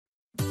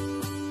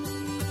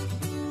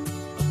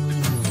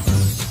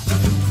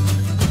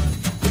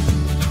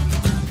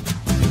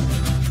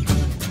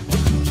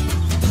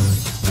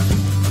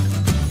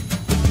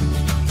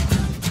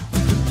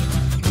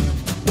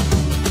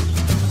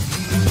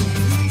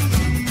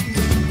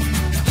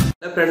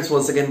Friends,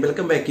 once again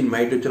welcome back in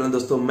my YouTube channel.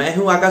 दोस्तों मैं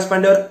हूं आकाश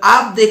पांडे और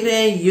आप देख रहे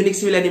हैं यूनिक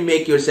सिविल यानी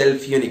मेक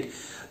योरसेल्फ यूनिक।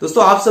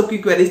 दोस्तों आप सबकी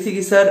क्वेरीज थी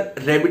कि सर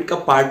रेविट का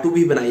पार्ट 2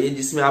 भी बनाइए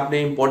जिसमें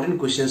आपने इंपॉर्टेंट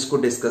क्वेश्चंस को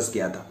डिस्कस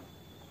किया था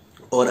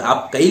और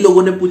आप कई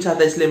लोगों ने पूछा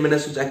था, इसलिए मैंने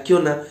सोचा क्यों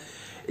ना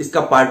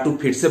इसका पार्ट 2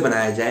 फिर से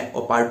बनाया जाए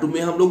और पार्ट 2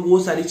 में हम लोग वो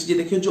सारी चीजें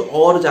देखें जो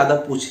और ज्यादा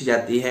पूछी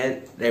जाती है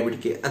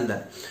रेविट के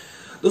अंदर।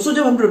 दोस्तों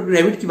जब हम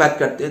रेविट की बात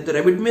करते हैं तो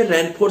रेविट में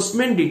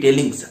रेनफोर्समेंट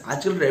डिटेलिंग्स,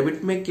 आजकल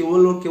रेविट में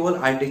केवल और केवल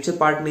आर्किटेक्चर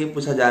पार्ट नहीं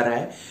पूछा जा रहा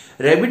है,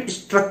 रेविट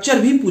स्ट्रक्चर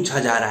भी पूछा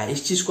जा रहा है।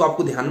 इस चीज को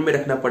आपको ध्यान में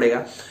रखना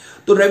पड़ेगा।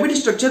 तो रेविट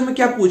स्ट्रक्चर में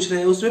क्या पूछ रहे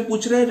हैं, उसमें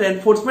पूछ रहे हैं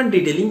रेनफोर्समेंट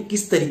डिटेलिंग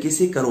किस तरीके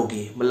से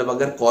करोगे, मतलब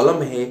अगर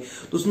कॉलम है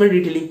तो उसमें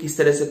डिटेलिंग किस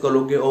तरह से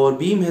करोगे, और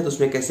बीम है तो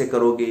उसमें कैसे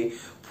करोगे,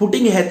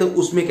 फुटिंग है तो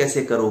उसमें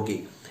कैसे करोगे।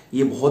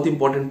 ये बहुत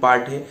इंपॉर्टेंट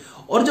पार्ट है।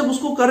 और जब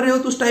उसको कर रहे हो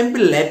तो उस टाइम पे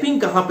लैपिंग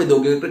कहां पे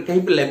दोगे,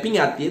 कहीं पे लैपिंग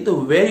आती है तो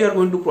where you are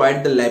going to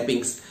provide the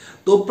लैपिंग्स,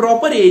 तो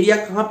प्रॉपर एरिया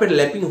कहां पर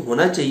लैपिंग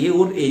होना चाहिए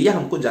और एरिया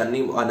हमको जानने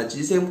आना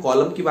चाहिए। जैसे हम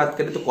कॉलम की बात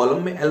करें तो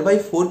कॉलम में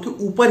L/4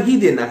 के ऊपर ही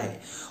देना है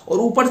और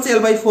ऊपर से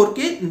L/4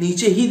 के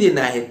नीचे ही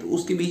देना है, तो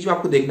उसके बीच में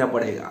आपको देखना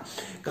पड़ेगा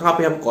कहां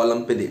पे हम कॉलम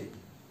पे दें।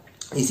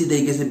 इसी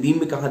तरीके से बीम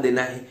में कहां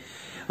देना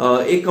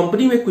है। एक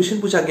कंपनी में क्वेश्चन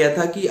पूछा गया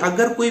था कि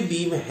अगर कोई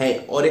बीम है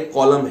और एक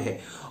कॉलम है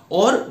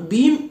और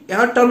बीम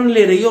यहां टर्न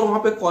ले रही है और वहां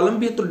पे कॉलम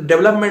भी है तो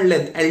डेवलपमेंट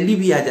लेंथ LD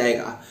भी आ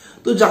जाएगा,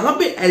 तो जहां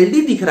पे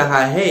LD दिख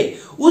रहा है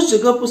उस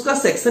जगह पर उसका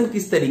सेक्शन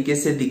किस तरीके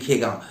से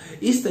दिखेगा।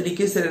 इस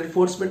तरीके से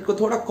रेनफोर्समेंट को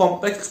थोड़ा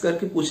कॉम्प्लेक्स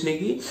करके पूछने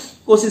की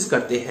कोशिश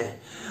करते हैं।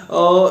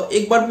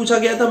 एक बार पूछा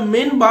गया था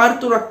मेन बार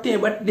तो रखते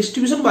हैं बट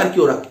डिस्ट्रीब्यूशन बार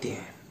क्यों रखते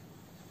हैं।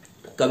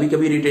 कभी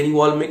कभी रिटेनिंग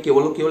वॉल में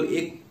केवल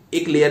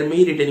एक लेयर में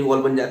ही रिटेनिंग वॉल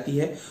बन जाती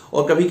है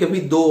और कभी कभी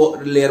 2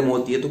 लेयर में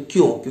होती है, तो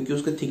क्यों, क्योंकि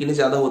उसकी थिकनेस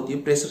ज्यादा होती है,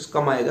 प्रेशर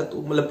कम आएगा,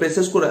 तो मतलब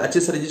प्रेशर को अच्छे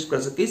से रजिस्ट कर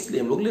सके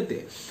इसलिए हम लोग लेते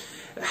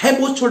हैं। है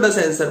बहुत छोटा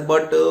सा आंसर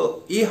बट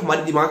ये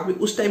हमारे दिमाग में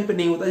उस टाइम पे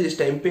नहीं होता जिस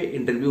टाइम पे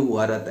इंटरव्यू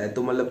हुआ रहता है,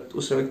 तो मतलब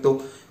उस समय तो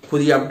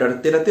खुद ही आप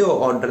डरते रहते हो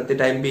और डरते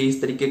टाइम पे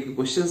इस तरीके के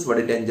क्वेश्चंस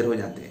बड़े डेंजर हो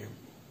जाते हैं,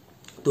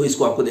 तो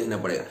इसको आपको देखना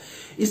पड़ेगा।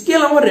 इसके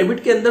अलावा रेविट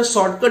के अंदर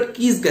शॉर्टकट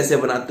कीज कैसे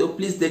बनाते हो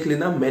प्लीज देख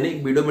लेना, मैंने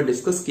एक वीडियो में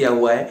डिस्कस किया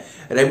हुआ है।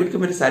 रेविट के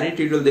मेरे सारे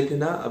ट्यूटोरियल देख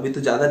लेना, अभी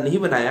तो ज्यादा नहीं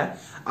बनाया,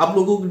 आप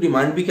लोगों की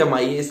डिमांड भी कम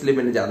आई है इसलिए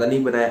मैंने ज्यादा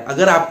नहीं बनाया।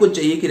 अगर आपको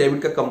चाहिए कि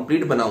रेविट का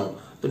कंप्लीट बनाऊं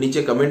तो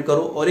नीचे कमेंट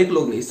करो, और एक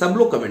लोग नहीं सब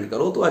लोग कमेंट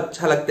करो तो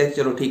अच्छा लगता है।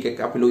 चलो ठीक है,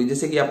 काफी लोग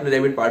जैसे कि आपने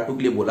रेविट पार्ट 2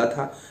 के लिए बोला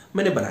था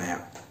मैंने बनाया।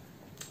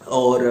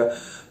 और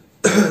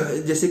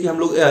जैसे कि हम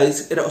लोग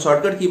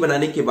शॉर्टकट की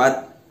बनाने के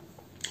बाद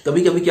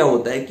कभी कभी क्या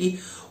होता है कि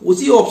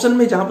उसी ऑप्शन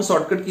में जहां पर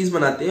शॉर्टकट कीज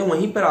बनाते हैं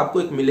वहीं पर आपको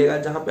एक मिलेगा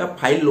जहां पे आप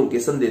फाइल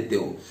लोकेशन देते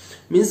हो।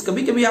 मींस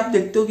कभी कभी आप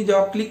देखते हो कि जब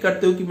आप क्लिक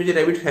करते हो कि मुझे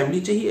रेविट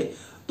फैमिली चाहिए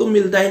तो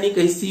मिलता ही नहीं,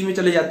 कहीं C में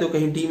चले जाते हो,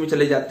 कहीं D में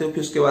चले जाते हो,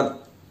 फिर उसके बाद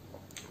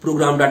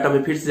प्रोग्राम डाटा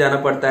में फिर से जाना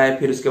पड़ता है,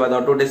 फिर उसके बाद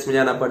ऑटोडेस्क में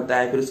जाना पड़ता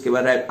है, फिर उसके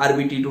बाद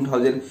RVT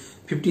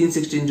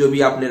 2015-16 जो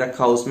भी आपने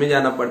रखा उसमें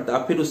जाना पड़ता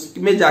है, फिर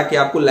उसमें जाके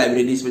आपको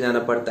लाइब्रेरीज में जाना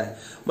पड़ता है,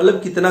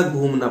 मतलब कितना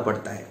घूमना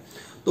पड़ता है।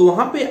 तो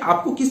वहां पे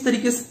आपको किस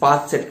तरीके से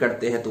पाथ सेट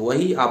करते हैं, तो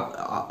वही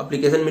आप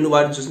एप्लीकेशन मेनू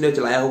बार जिसने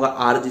चलाया होगा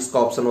R जिसका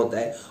ऑप्शन होता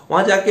है,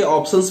 वहां जाके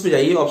ऑप्शंस पे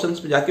जाइए, ऑप्शंस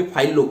पे जाके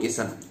फाइल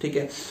लोकेशन, ठीक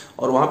है,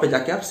 और वहां पे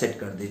जाके आप सेट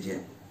कर दीजिए।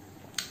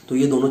 तो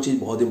ये दोनों चीज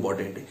बहुत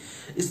इंपॉर्टेंट है।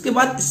 इसके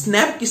बाद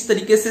स्नैप किस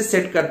तरीके से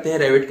सेट करते हैं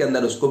रेविट के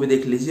अंदर उसको भी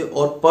देख लीजिए,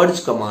 और पर्ज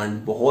कमांड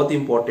बहुत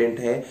इंपॉर्टेंट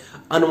है।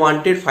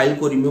 अनवांटेड फाइल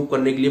को रिमूव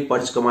करने के लिए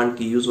पर्ज कमांड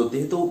की यूज होती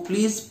है, तो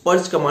प्लीज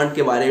पर्ज कमांड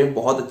के बारे में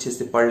बहुत अच्छे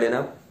से पढ़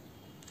लेना।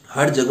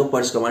 हर जगह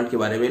पर्ज कमांड के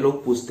बारे में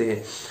लोग पूछते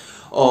हैं।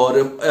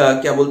 और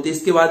क्या बोलते हैं,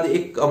 इसके बाद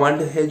एक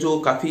कमांड है जो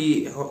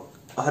काफी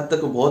हद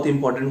तक बहुत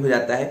इंपॉर्टेंट हो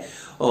जाता है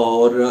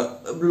और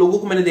लोगों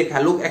को मैंने देखा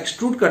है लोग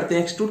एक्सट्रूड करते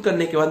हैं, एक्सट्रूड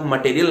करने के बाद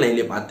मटेरियल नहीं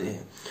ले पाते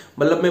हैं।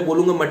 मतलब मैं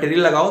बोलूंगा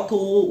मटेरियल लगाओ तो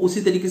वो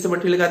उसी तरीके से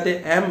मटेरियल लगाते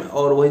हैं M,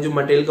 और वही जो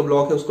मटेरियल का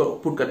ब्लॉक है उसको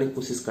पुट करने की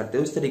कोशिश करते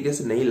हैं, उस तरीके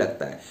से नहीं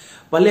लगता है।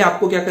 पहले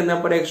आपको क्या करना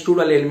पड़ेगा, एक्सट्रूड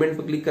वाले एलिमेंट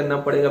पर क्लिक करना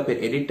पड़ेगा, फिर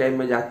एडिट टाइम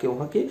में जाके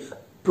वहां के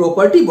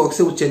प्रॉपर्टी बॉक्स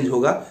से वो चेंज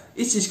होगा।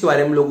 इस चीज के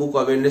बारे में लोगों को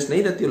अवेयरनेस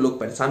नहीं रहती है, लोग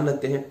परेशान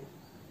रहते हैं।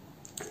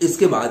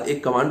 इसके बाद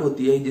एक कमांड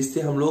होती है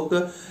जिससे हम लोग,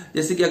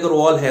 जैसे कि अगर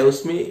वॉल है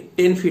उसमें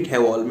 10 फीट है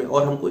वॉल में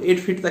और हमको 8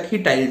 फीट तक ही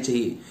टाइल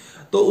चाहिए,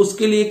 तो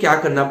उसके लिए क्या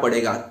करना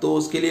पड़ेगा, तो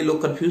उसके लिए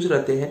लोग कंफ्यूज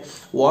रहते हैं,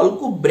 वॉल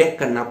को ब्रेक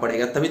करना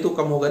पड़ेगा तभी तो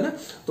कम होगा ना।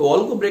 तो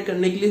वॉल को ब्रेक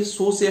करने के लिए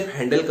सो सेफ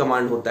हैंडल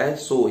कमांड होता है,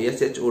 सो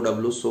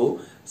SHOW सो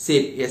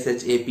सेफ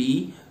SHAPE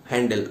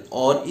हैंडल।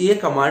 और ये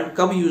कमांड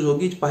कब यूज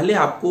होगी, पहले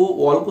आपको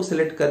वॉल को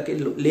सिलेक्ट करके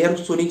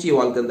लेयर्स होनी चाहिए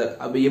वॉल के अंदर।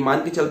 अब ये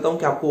मान के चलता हूं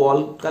कि आपको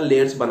वॉल का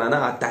लेयर्स बनाना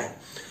आता है,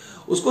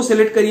 उसको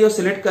सिलेक्ट करिए और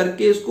सिलेक्ट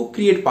करके उसको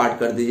क्रिएट पार्ट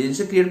कर दीजिए।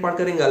 जैसे क्रिएट पार्ट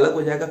करेंगे अलग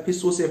हो जाएगा, फिर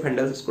सो सेफ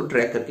हैंडल इसको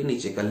ड्रैग करके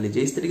नीचे कर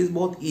लीजिए। इस तरीके से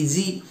बहुत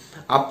इजी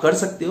आप कर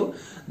सकते हो,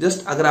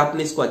 जस्ट अगर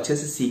आपने इसको अच्छे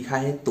से सीखा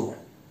है तो।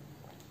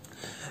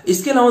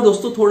 इसके अलावा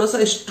दोस्तों थोड़ा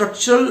सा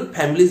स्ट्रक्चरल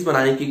फैमिलीज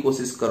बनाने की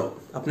कोशिश करो,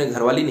 अपने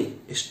घर वाली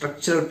नहीं,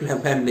 स्ट्रक्चरल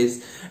फैमिलीज,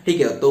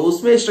 ठीक है। तो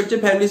उसमें स्ट्रक्चर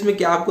फैमिलीज में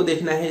क्या आपको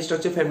देखना है,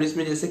 स्ट्रक्चर फैमिलीज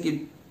में जैसे कि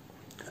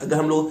अगर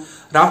हम लोग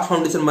राफ्ट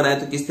फाउंडेशन बनाए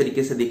तो किस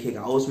तरीके से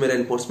दिखेगा, और उसमें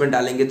रेनफोर्समेंट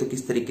डालेंगे तो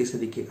किस तरीके से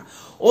दिखेगा,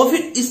 और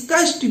फिर इसका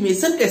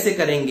एस्टिमेशन कैसे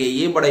करेंगे,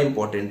 ये बड़ा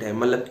इंपॉर्टेंट है।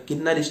 मतलब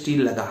कितना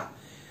स्टील लगा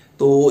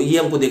तो ये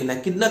हमको देखना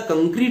है, कितना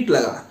कंक्रीट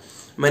लगा,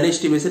 मैंने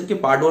एस्टिमेशन के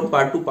पार्ट 1,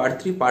 पार्ट 2,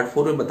 पार्ट 3, पार्ट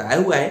 4 में बताया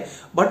हुआ है,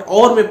 बट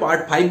और मैं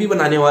पार्ट 5 भी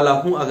बनाने वाला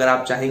हूं अगर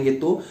आप चाहेंगे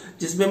तो,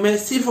 जिसमें मैं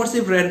सिर्फ और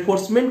सिर्फ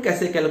रेनफोर्समेंट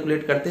कैसे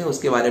कैलकुलेट करते हैं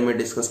उसके बारे में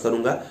डिस्कस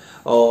करूंगा।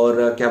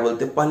 और क्या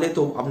बोलते हैं, पहले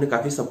तो आपने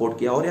काफी सपोर्ट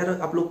किया और यार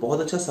आप लोग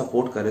बहुत अच्छा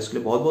सपोर्ट कर रहे हैं, इसके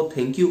लिए बहुत बहुत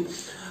थैंक यू।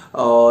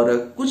 और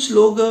कुछ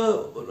लोग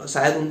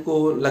शायद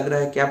उनको लग रहा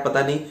है क्या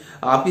पता नहीं,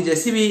 आपकी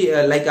जैसी भी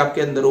लाइक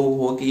आपके अंदर वो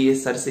हो कि ये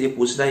सर से ये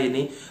पूछना है ये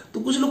नहीं, तो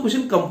कुछ लोग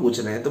क्वेश्चन कम पूछ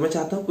रहे हैं, तो मैं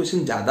चाहता हूँ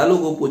क्वेश्चन ज्यादा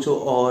लोगों पूछो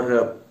और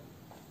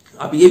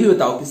आप ये भी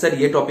बताओ कि सर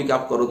ये टॉपिक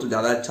आप करो तो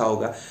ज्यादा अच्छा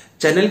होगा,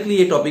 चैनल के लिए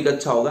ये टॉपिक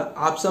अच्छा होगा।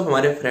 आप सब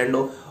हमारे फ्रेंड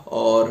हो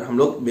और हम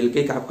लोग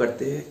मिलके काम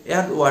करते हैं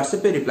यार।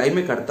 व्हाट्सएप पे रिप्लाई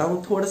मैं करता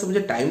हूँ, थोड़ा सा मुझे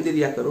टाइम दे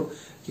दिया करो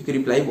क्योंकि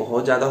रिप्लाई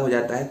बहुत ज्यादा हो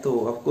जाता है, तो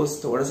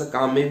ऑफकोर्स थोड़ा सा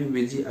काम में भी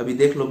बिजी। अभी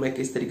देख लो मैं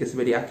किस तरीके से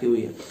मेरी आंखें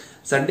हुई है,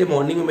 संडे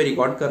मॉर्निंग में मैं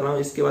रिकॉर्ड कर रहा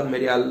हूँ, इसके बाद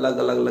मेरे अलग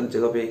अलग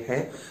जगह पे है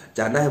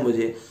जाना है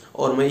मुझे,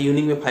 और मैं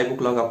इवनिंग में 5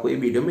 o'clock आपको ये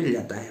वीडियो मिल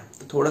जाता है।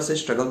 तो थोड़ा सा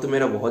स्ट्रगल तो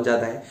मेरा बहुत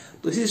ज्यादा है,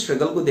 तो इसी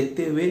स्ट्रगल को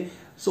देखते हुए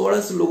थोड़ा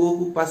सा लोगों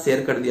को पास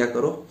शेयर कर दिया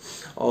करो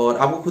और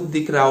आपको खुद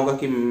दिख रहा होगा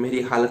कि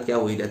मेरी हालत क्या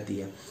हुई रहती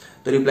है।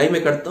 तो रिप्लाई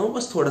मैं करता हूँ,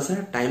 बस थोड़ा सा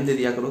टाइम दे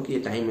दिया करो कि ये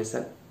टाइम है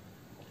सर,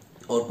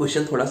 और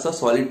क्वेश्चन थोड़ा सा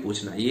सॉलिड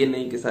पूछना, ये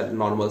नहीं कि सर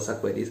नॉर्मल सा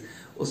क्वेरीज,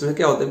 उसमें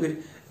क्या होता है फिर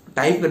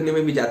टाइप करने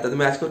में भी जाता है। तो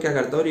मैं आजकल क्या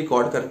करता हूँ,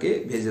 रिकॉर्ड करके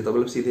भेज देता हूँ,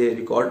 मतलब सीधे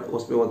रिकॉर्ड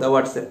उसमें होता है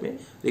व्हाट्सएप में,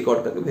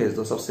 रिकॉर्ड करके भेज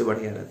दो, सबसे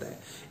बढ़िया रहता है।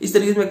 इस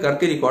तरीके से मैं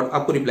करके रिकॉर्ड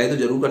आपको रिप्लाई तो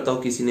जरूर करता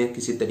हूँ किसी ने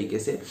किसी तरीके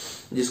से।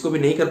 जिसको भी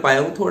नहीं कर पाया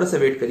हूँ थोड़ा सा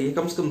वेट करिए,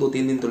 कम से कम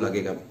 2-3 दिन तो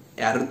लगेगा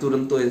यार,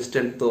 तुरंत तो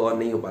इंस्टेंट तो और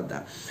नहीं हो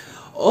पाता।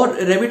 और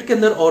रेविट के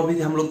अंदर और भी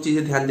हम लोग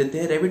चीजें ध्यान देते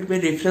हैं। रेविट में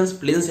रेफरेंस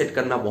प्लेन सेट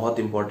करना बहुत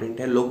इंपॉर्टेंट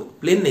है, लोग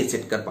प्लेन नहीं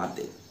सेट कर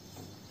पाते।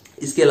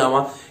 इसके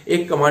अलावा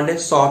एक कमांड है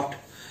सॉफ्ट,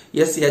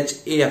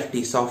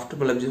 SHAFT, सॉफ्ट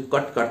मतलब जो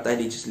कट करता है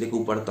नीचे से लेकर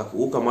ऊपर तक,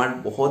 वो कमांड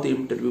बहुत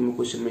इंटरव्यू में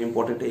क्वेश्चन में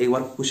इंपॉर्टेंट है। एक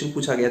बार क्वेश्चन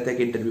पूछा गया था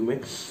कि इंटरव्यू में,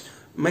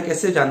 मैं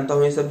कैसे जानता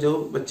हूँ ये सब, जो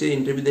बच्चे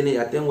इंटरव्यू देने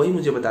जाते हैं वही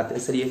मुझे बताते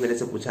हैं सर ये मेरे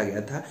से पूछा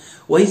गया था,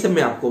 वही सब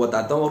मैं आपको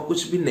बताता हूँ और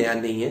कुछ भी नया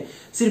नहीं है,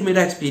 सिर्फ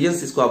मेरा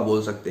एक्सपीरियंस इसको आप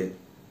बोल सकते हैं।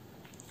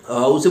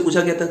 उसे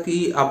पूछा गया था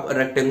कि आप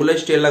रेक्टेंगुलर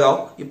स्टेयर लगाओ,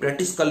 ये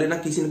प्रैक्टिस कर लेना,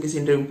 किसी न किसी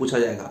इंटरव्यू में पूछा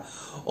जाएगा।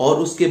 और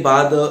उसके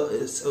बाद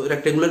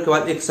रेक्टेंगुलर के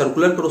बाद एक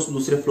सर्कुलर करो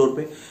दूसरे फ्लोर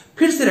पे,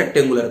 फिर से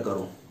रेक्टेंगुलर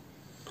करो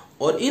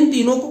और इन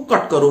तीनों को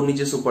कट करो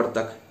नीचे से ऊपर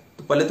तक।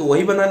 तो पहले तो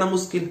वही बनाना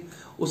मुश्किल,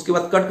 उसके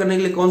बाद कट करने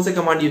के लिए कौन से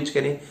कमांड यूज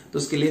करें, तो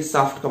उसके लिए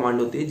सॉफ्ट कमांड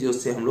होती है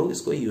जिससे हम लोग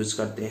इसको यूज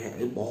करते हैं,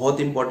 ये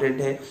बहुत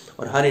इंपॉर्टेंट है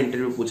और हर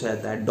इंटरव्यू में पूछा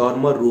जाता है।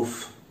 डॉर्मर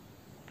रूफ,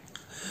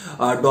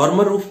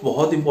 डॉर्मर रूफ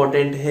बहुत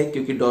इंपॉर्टेंट है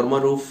क्योंकि डॉर्मर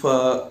रूफ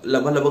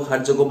लगभग हर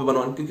जगह पे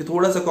बनवाना, क्योंकि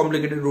थोड़ा सा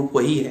कॉम्प्लिकेटेड रूफ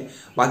वही है,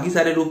 बाकी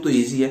सारे रूफ तो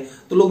इजी है,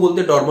 तो लोग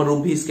बोलते हैं डॉर्मर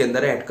रूफ भी इसके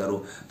अंदर ऐड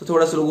करो। तो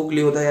थोड़ा सा लोगों के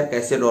लिए होता है यार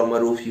कैसे डॉर्मर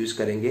रूफ यूज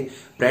करेंगे,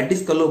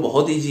 प्रैक्टिस कर लो,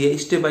 बहुत ईजी है,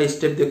 स्टेप बाय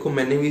स्टेप देखो,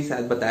 मैंने भी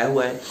शायद बताया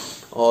हुआ है,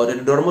 और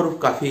डॉर्मर रूफ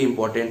काफी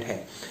इंपॉर्टेंट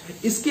है।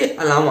 इसके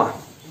अलावा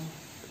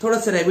थोड़ा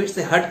सा रेविट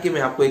से हट के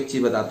मैं आपको एक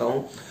चीज बताता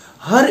हूं,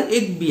 हर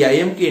एक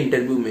BIM के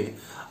इंटरव्यू में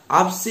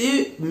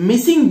आपसे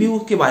मिसिंग व्यू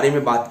के बारे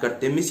में बात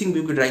करते हैं, मिसिंग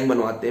व्यू की ड्राइंग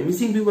बनवाते हैं।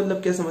 मिसिंग व्यू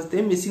मतलब क्या समझते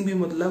हैं, मिसिंग व्यू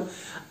मतलब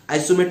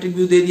आइसोमेट्रिक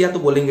व्यू दे दिया तो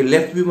बोलेंगे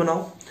लेफ्ट व्यू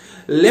बनाओ,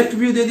 लेफ्ट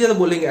व्यू दे दिया तो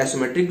बोलेंगे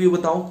आइसोमेट्रिक व्यू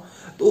बताओ।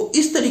 तो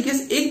इस तरीके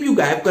से एक व्यू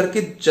गायब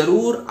करके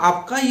जरूर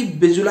आपका ये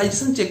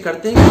विजुअलाइजेशन चेक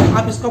करते हैं कि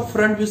आप इसका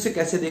फ्रंट व्यू से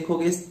कैसे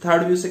देखोगे,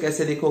 थर्ड व्यू से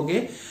कैसे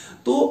देखोगे।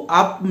 तो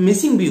आप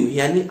मिसिंग व्यू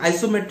यानी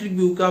आइसोमेट्रिक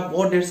व्यू का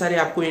बहुत ढेर सारे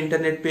आपको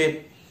इंटरनेट पे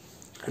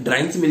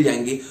ड्राइंग्स मिल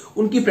जाएंगे,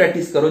 उनकी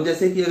प्रैक्टिस करो।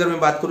 जैसे कि अगर मैं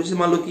बात करूं, जैसे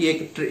मान लो कि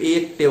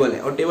एक टेबल है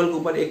और टेबल के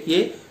ऊपर एक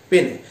ये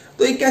पेन है,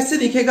 तो ये कैसे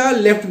दिखेगा,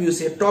 लेफ्ट व्यू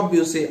से, टॉप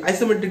व्यू से,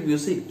 आइसोमेट्रिक व्यू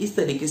से, इस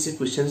तरीके से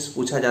क्वेश्चंस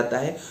पूछा जाता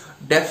है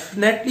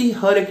डेफिनेटली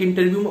हर एक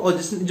इंटरव्यू में। और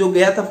जो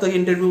गया था अब तक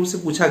इंटरव्यू से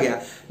पूछा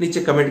गया,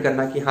 नीचे कमेंट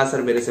करना कि हाँ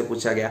सर मेरे से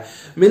पूछा गया।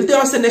 मिलते हैं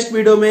आपसे नेक्स्ट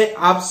वीडियो में,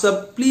 आप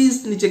सब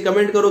प्लीज नीचे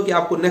कमेंट करो कि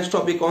आपको नेक्स्ट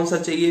टॉपिक कौन सा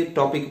चाहिए,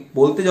 टॉपिक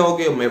बोलते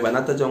जाओगे और मैं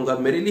बनाता जाऊंगा,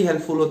 मेरे लिए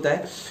हेल्पफुल होता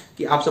है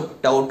कि आप सब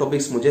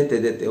टॉपिक्स मुझे दे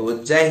देते हो।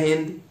 जय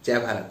हिंद, जय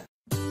भारत।